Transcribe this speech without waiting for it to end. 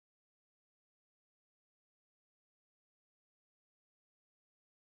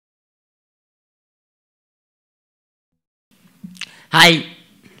Hi.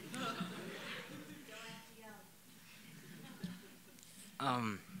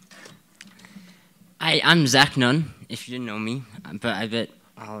 Um, I'm Zach Nunn, if you didn't know me, but I bet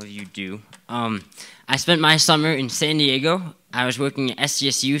all of you do. I spent my summer in San Diego. I was working at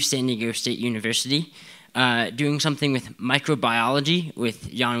SDSU, San Diego State University, doing something with microbiology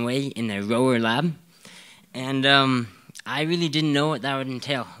with Yan Wei in the rower lab. And I really didn't know what that would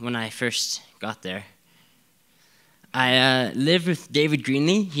entail when I first got there. I lived with David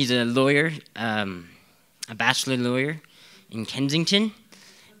Greenlee. He's a lawyer, a bachelor lawyer in Kensington.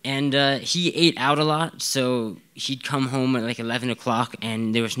 And he ate out a lot, so he'd come home at like 11 o'clock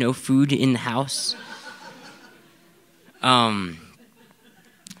and there was no food in the house. But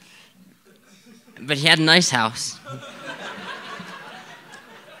he had a nice house.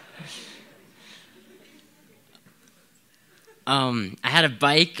 I had a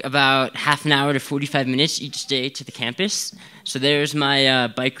bike about half an hour to 45 minutes each day to the campus. So there's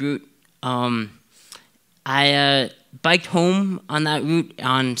my bike route. I biked home on that route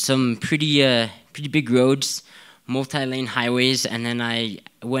on some pretty big roads, multi-lane highways, and then I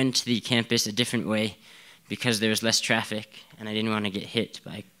went to the campus a different way because there was less traffic and I didn't want to get hit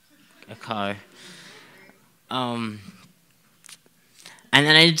by a car. And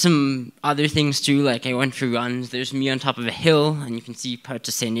then I did some other things too, like I went for runs. There's me on top of a hill, and you can see parts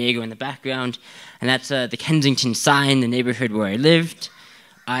of San Diego in the background, and that's the Kensington sign, the neighborhood where I lived.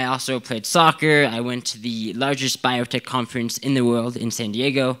 I also played soccer. I went to the largest biotech conference in the world in San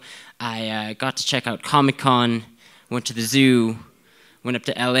Diego. I got to check out Comic-Con, went to the zoo, went up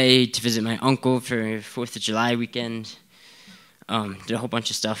to LA to visit my uncle for 4th of July weekend, did a whole bunch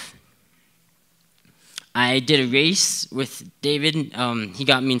of stuff. I did a race with David. He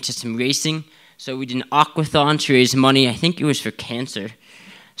got me into some racing. So we did an aquathon to raise money. I think it was for cancer.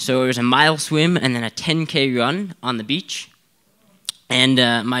 So it was a mile swim and then a 10K run on the beach. And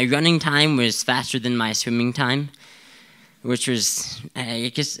my running time was faster than my swimming time, which was, I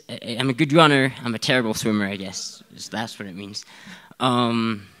guess, I'm a good runner. I'm a terrible swimmer, I guess. That's what it means.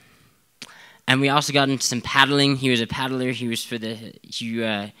 And we also got into some paddling. He was a paddler. He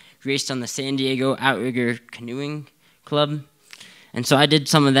raced on the San Diego Outrigger Canoeing Club. And so I did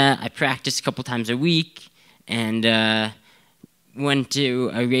some of that. I practiced a couple times a week and went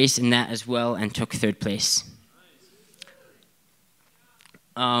to a race in that as well and took 3rd place.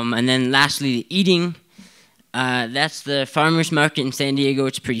 And then lastly, the eating. That's the farmer's market in San Diego.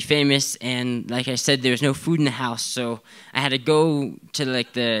 It's pretty famous, and like I said, there was no food in the house, so I had to go to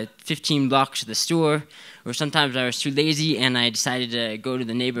like the 15 blocks of the store, or sometimes I was too lazy and I decided to go to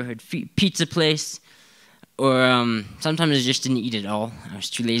the neighborhood pizza place, or sometimes I just didn't eat at all. I was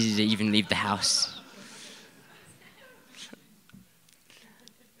too lazy to even leave the house.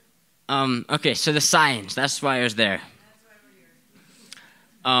 Okay, so the science, that's why I was there.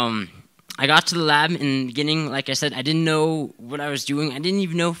 I got to the lab in the beginning. Like I said, I didn't know what I was doing. I didn't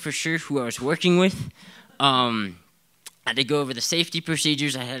even know for sure who I was working with. I had to go over the safety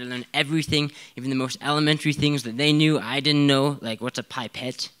procedures. I had to learn everything, even the most elementary things that they knew I didn't know, like what's a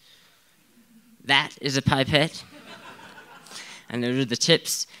pipette? That is a pipette. And those are the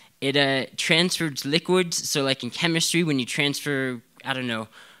tips. It transfers liquids. So like in chemistry, when you transfer, I don't know,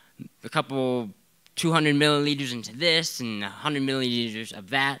 a couple 200 milliliters into this and 100 milliliters of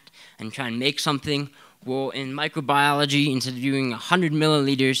that and try and make something. Well, in microbiology, instead of doing 100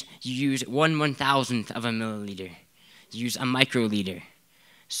 milliliters, you use 1/1000th of a milliliter. You use a microliter.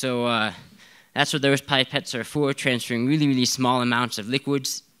 So that's what those pipettes are for, transferring really, really small amounts of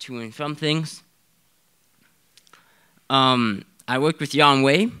liquids to and from things. I worked with Yan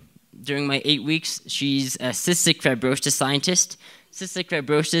Wei during my 8 weeks. She's a cystic fibrosis scientist. Cystic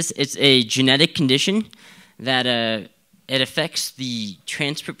fibrosis, it's a genetic condition that it affects the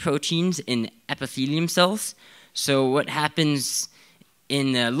transport proteins in epithelium cells. So what happens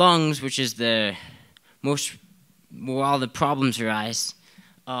in the lungs, which is the most where all the problems arise,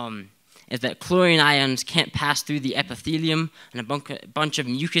 is that chlorine ions can't pass through the epithelium, and a bunch of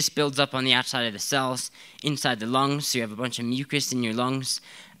mucus builds up on the outside of the cells inside the lungs. So you have a bunch of mucus in your lungs,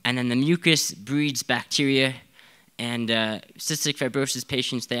 and then the mucus breeds bacteria. And cystic fibrosis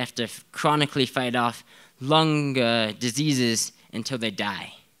patients, they have to chronically fight off lung diseases until they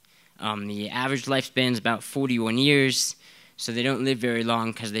die. The average lifespan is about 41 years, so they don't live very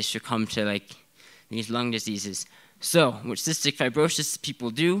long because they succumb to like these lung diseases. So what cystic fibrosis people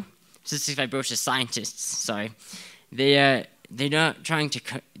do, cystic fibrosis scientists, sorry, they're not trying to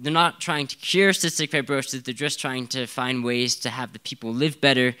cure cystic fibrosis. They're just trying to find ways to have the people live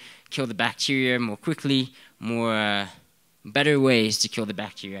better, kill the bacteria more quickly, better ways to kill the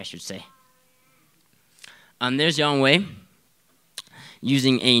bacteria, I should say. There's Yan Wei.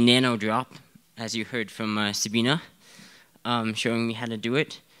 using a nano drop, as you heard from Sabina, showing me how to do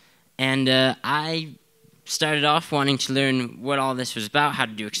it. And I started off wanting to learn what all this was about, how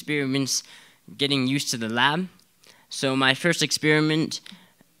to do experiments, getting used to the lab. So my first experiment,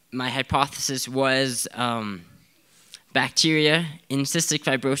 my hypothesis was bacteria in cystic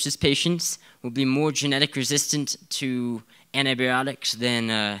fibrosis patients will be more genetic resistant to antibiotics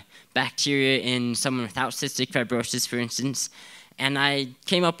than bacteria in someone without cystic fibrosis, for instance. And I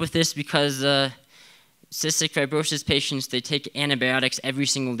came up with this because cystic fibrosis patients, they take antibiotics every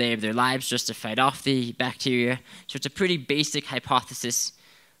single day of their lives just to fight off the bacteria. So it's a pretty basic hypothesis,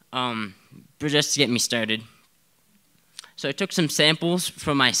 but just to get me started. So I took some samples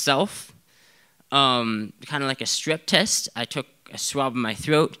from myself, kind of like a strep test. I took a swab of my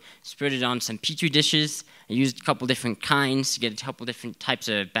throat, spread it on some petri dishes. I used a couple different kinds to get a couple different types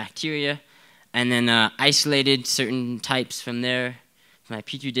of bacteria, and then isolated certain types from there, from my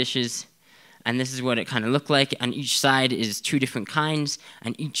petri dishes. And this is what it kind of looked like. On each side is 2 different kinds,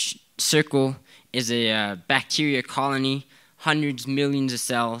 and each circle is a bacteria colony, hundreds, millions of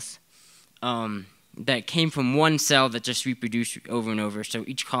cells that came from one cell that just reproduced over and over. So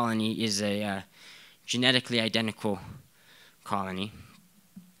each colony is a genetically identical colony.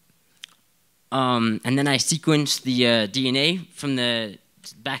 And then I sequenced the DNA from the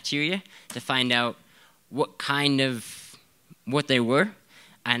bacteria to find out what they were.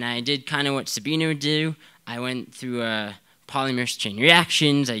 And I did kind of what Sabina would do. I went through polymerase chain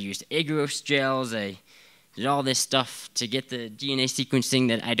reactions. I used agarose gels. I did all this stuff to get the DNA sequencing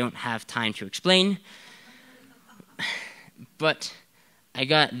that I don't have time to explain. But I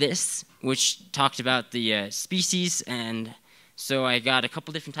got this, which talked about the species. And so I got a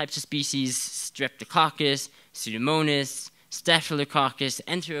couple different types of species: Streptococcus, Pseudomonas, Staphylococcus,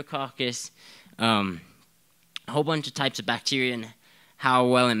 Enterococcus, a whole bunch of types of bacteria, and how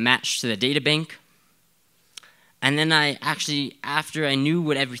well it matched to the data bank. And then I actually, after I knew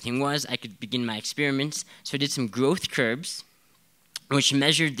what everything was, I could begin my experiments. So I did some growth curves, which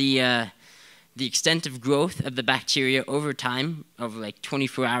measured the extent of growth of the bacteria over time, over like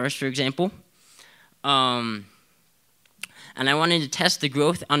 24 hours, for example. And I wanted to test the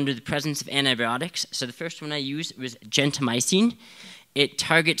growth under the presence of antibiotics. So the first one I used was gentamicin. It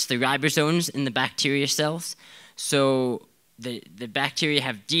targets the ribosomes in the bacteria cells. So the bacteria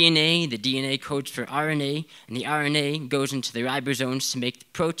have DNA, the DNA codes for RNA, and the RNA goes into the ribosomes to make the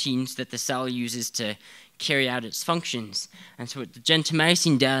proteins that the cell uses to carry out its functions. And so what the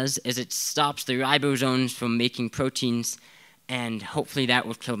gentamicin does is it stops the ribosomes from making proteins, and hopefully that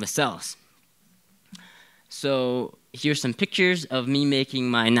will kill the cells. So here's some pictures of me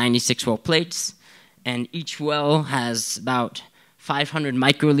making my 96-well plates, and each well has about 500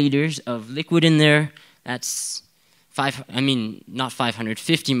 microliters of liquid in there. That's 50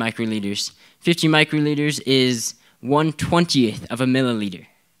 microliters. 50 microliters is 1/20th of a milliliter.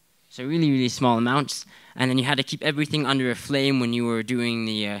 So really, really small amounts. And then you had to keep everything under a flame when you were doing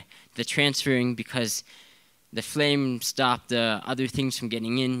the transferring, because the flame stopped other things from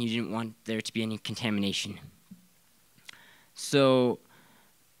getting in. You didn't want there to be any contamination. So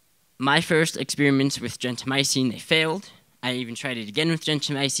my first experiments with gentamicin, they failed. I even tried it again with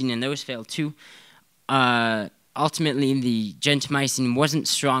gentamicin, and those failed too. Ultimately, the gentamicin wasn't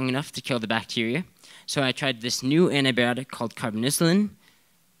strong enough to kill the bacteria, so I tried this new antibiotic called carbonicillin,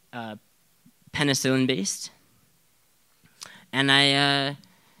 penicillin-based, and I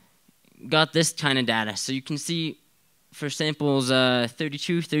got this kind of data. So you can see for samples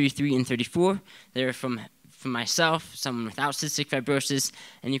 32, 33, and 34, they're from myself, someone without cystic fibrosis,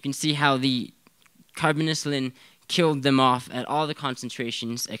 and you can see how the carbonicillin killed them off at all the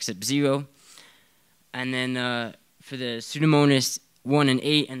concentrations except 0. And then for the Pseudomonas 1 and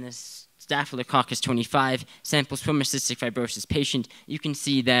 8 and the Staphylococcus 25, samples from a cystic fibrosis patient, you can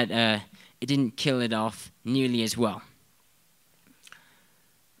see that it didn't kill it off nearly as well.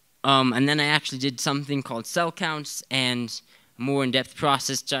 And then I actually did something called cell counts and a more in-depth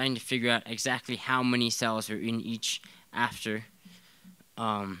process trying to figure out exactly how many cells are in each after.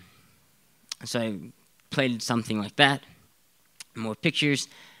 So I played something like that, more pictures.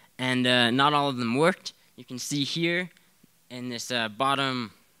 And not all of them worked. You can see here in this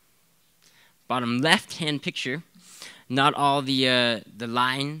bottom left-hand picture, not all the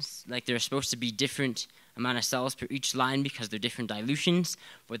lines, like they're supposed to be different amount of cells per each line because they're different dilutions,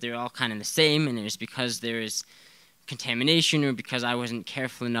 but they're all kind of the same, and it's because there is contamination or because I wasn't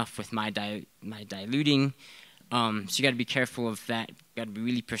careful enough with my diluting. So you got to be careful of that. You got to be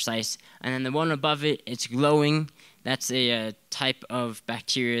really precise. And then the one above it, it's glowing. That's a type of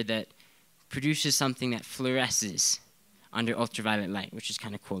bacteria that produces something that fluoresces under ultraviolet light, which is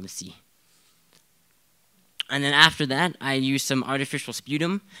kind of cool to see. And then after that, I used some artificial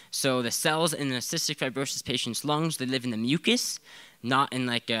sputum. So the cells in the cystic fibrosis patient's lungs, they live in the mucus, not in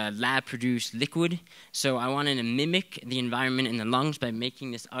like a lab-produced liquid. So I wanted to mimic the environment in the lungs by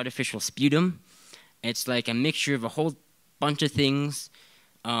making this artificial sputum. It's like a mixture of a whole bunch of things,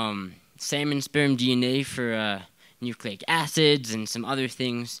 salmon sperm DNA for nucleic acids and some other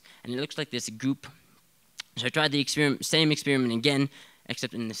things, and it looks like this goop. So I tried the same experiment again,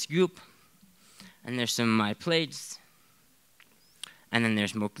 except in this goop. And there's some of my plates, and then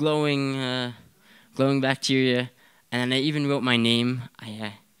there's more glowing bacteria, and then I even wrote my name.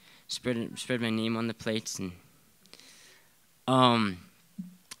 I spread my name on the plates, and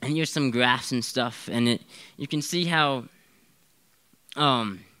here's some graphs and stuff, and you can see how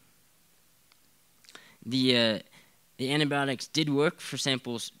the antibiotics did work for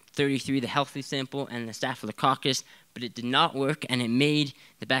samples 33, the healthy sample, and the Staphylococcus, but it did not work, and it made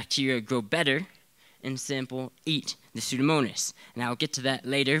the bacteria grow better in sample 8, the Pseudomonas. And I'll get to that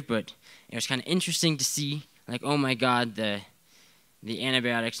later, but it was kind of interesting to see, like, oh my god, the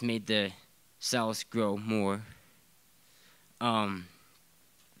antibiotics made the cells grow more.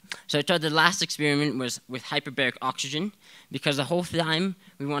 So I tried the last experiment was with hyperbaric oxygen, because the whole time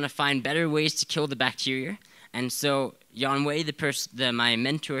we want to find better ways to kill the bacteria. And so Jan Wei, my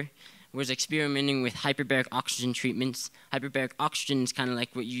mentor, was experimenting with hyperbaric oxygen treatments. Hyperbaric oxygen is kind of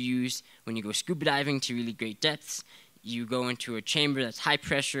like what you use when you go scuba diving to really great depths. You go into a chamber that's high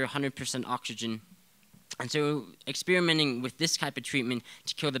pressure, 100% oxygen. And so experimenting with this type of treatment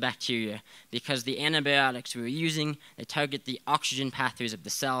to kill the bacteria, because the antibiotics we were using, they target the oxygen pathways of the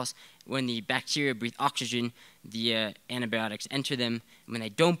cells. When the bacteria breathe oxygen, the antibiotics enter them. When they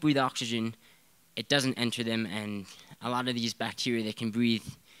don't breathe oxygen, it doesn't enter them, and a lot of these bacteria, they can breathe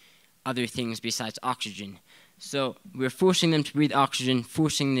other things besides oxygen. So we're forcing them to breathe oxygen,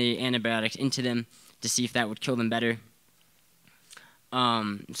 forcing the antibiotics into them to see if that would kill them better.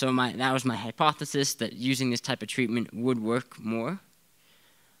 So that was my hypothesis, that using this type of treatment would work more.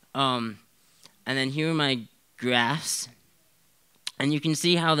 And then here are my graphs. And you can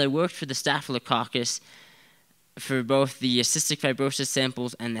see how they worked for the Staphylococcus for both the cystic fibrosis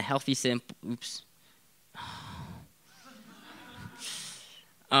samples and the healthy sample. Oops.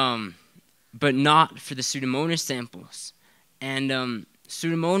 But not for the Pseudomonas samples. And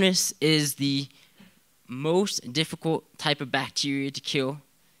Pseudomonas is the most difficult type of bacteria to kill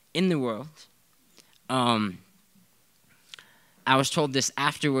in the world. I was told this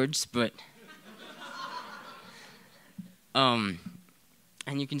afterwards, but and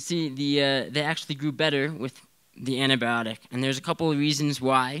you can see they actually grew better with the antibiotic. And there's a couple of reasons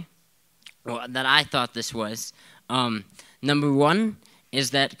why, well, that I thought this was. Number one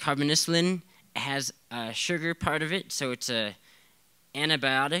is that carbonicillin has a sugar part of it, so it's a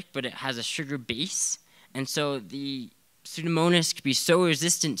antibiotic, but it has a sugar base. And so the Pseudomonas could be so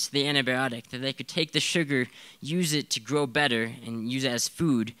resistant to the antibiotic that they could take the sugar, use it to grow better, and use it as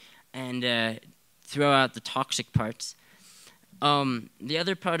food, and throw out the toxic parts. The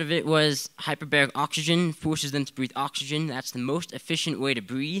other part of it was hyperbaric oxygen forces them to breathe oxygen. That's the most efficient way to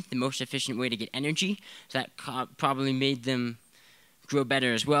breathe, the most efficient way to get energy. So that probably made them grow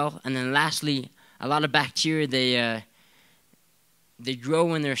better as well. And then lastly, a lot of bacteria, they grow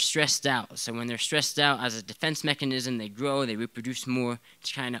when they're stressed out. So when they're stressed out, as a defense mechanism, they grow, they reproduce more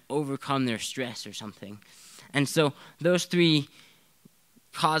to kind of overcome their stress or something. And so those three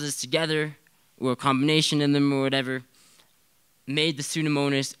causes together, or a combination of them or whatever, made the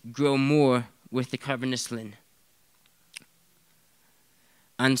Pseudomonas grow more with the carbonicillin.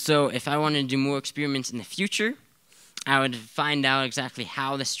 And so if I wanted to do more experiments in the future, I would find out exactly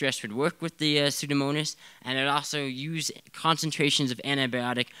how the stress would work with the Pseudomonas, and I'd also use concentrations of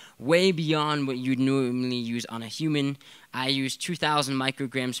antibiotic way beyond what you'd normally use on a human. I used 2,000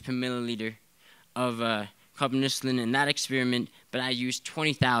 micrograms per milliliter of carbonicillin in that experiment, but I used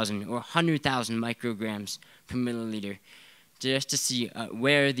 20,000 or 100,000 micrograms per milliliter just to see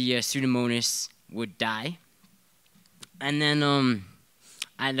where the Pseudomonas would die. And then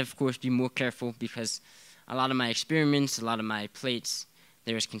I'd, of course, be more careful because a lot of my experiments, a lot of my plates,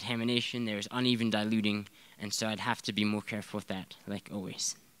 there was contamination, there was uneven diluting, and so I'd have to be more careful with that, like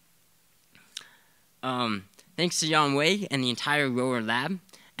always. Thanks to Jan Wei and the entire Rower lab,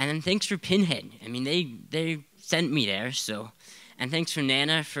 and then thanks for Pinhead. I mean, they sent me there, so. And thanks for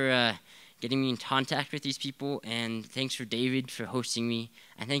Nana for getting me in contact with these people, and thanks for David for hosting me,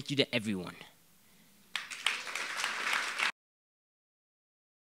 and thank you to everyone.